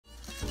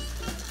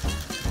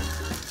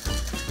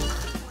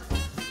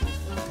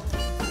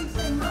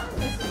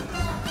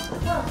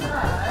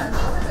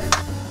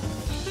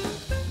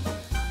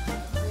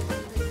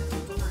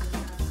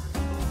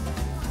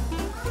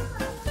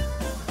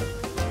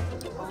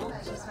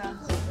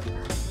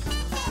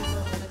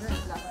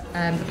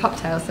the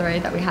puptails,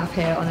 that we have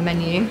here on the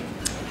menu.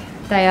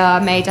 They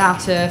are made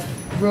out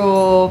of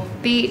raw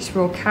beet,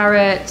 raw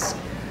carrot,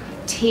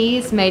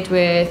 teas made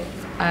with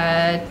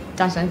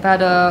dandelion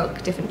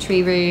burdock, different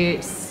tree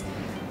roots,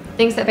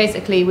 things that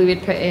basically we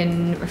would put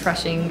in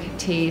refreshing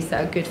teas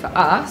that are good for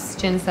us,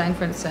 ginseng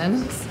for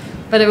instance,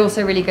 but are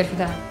also really good for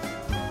them.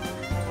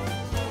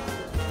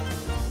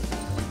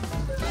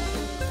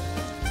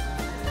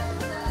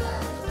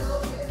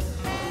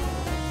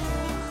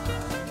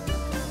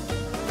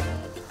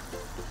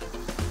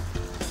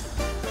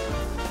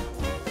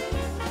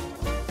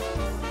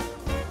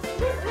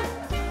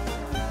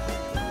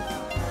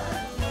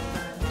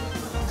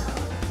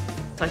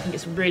 I think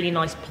it's a really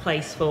nice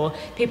place for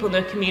people in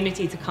the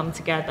community to come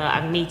together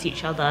and meet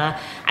each other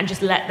and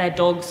just let their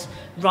dogs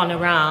run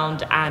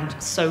around and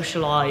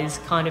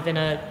socialise kind of in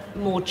a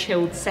more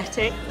chilled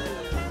setting.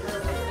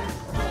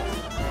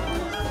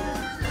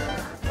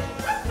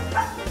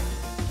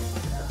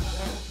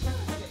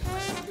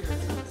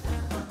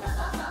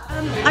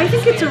 I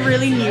think it's a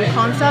really new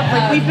concept.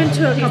 Like, we've been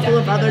to a couple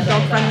of other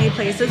dog-friendly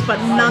places, but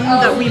none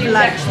that we've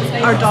let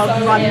our dog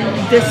run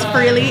this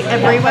freely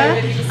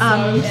everywhere.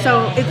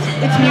 So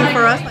it's new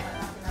for us.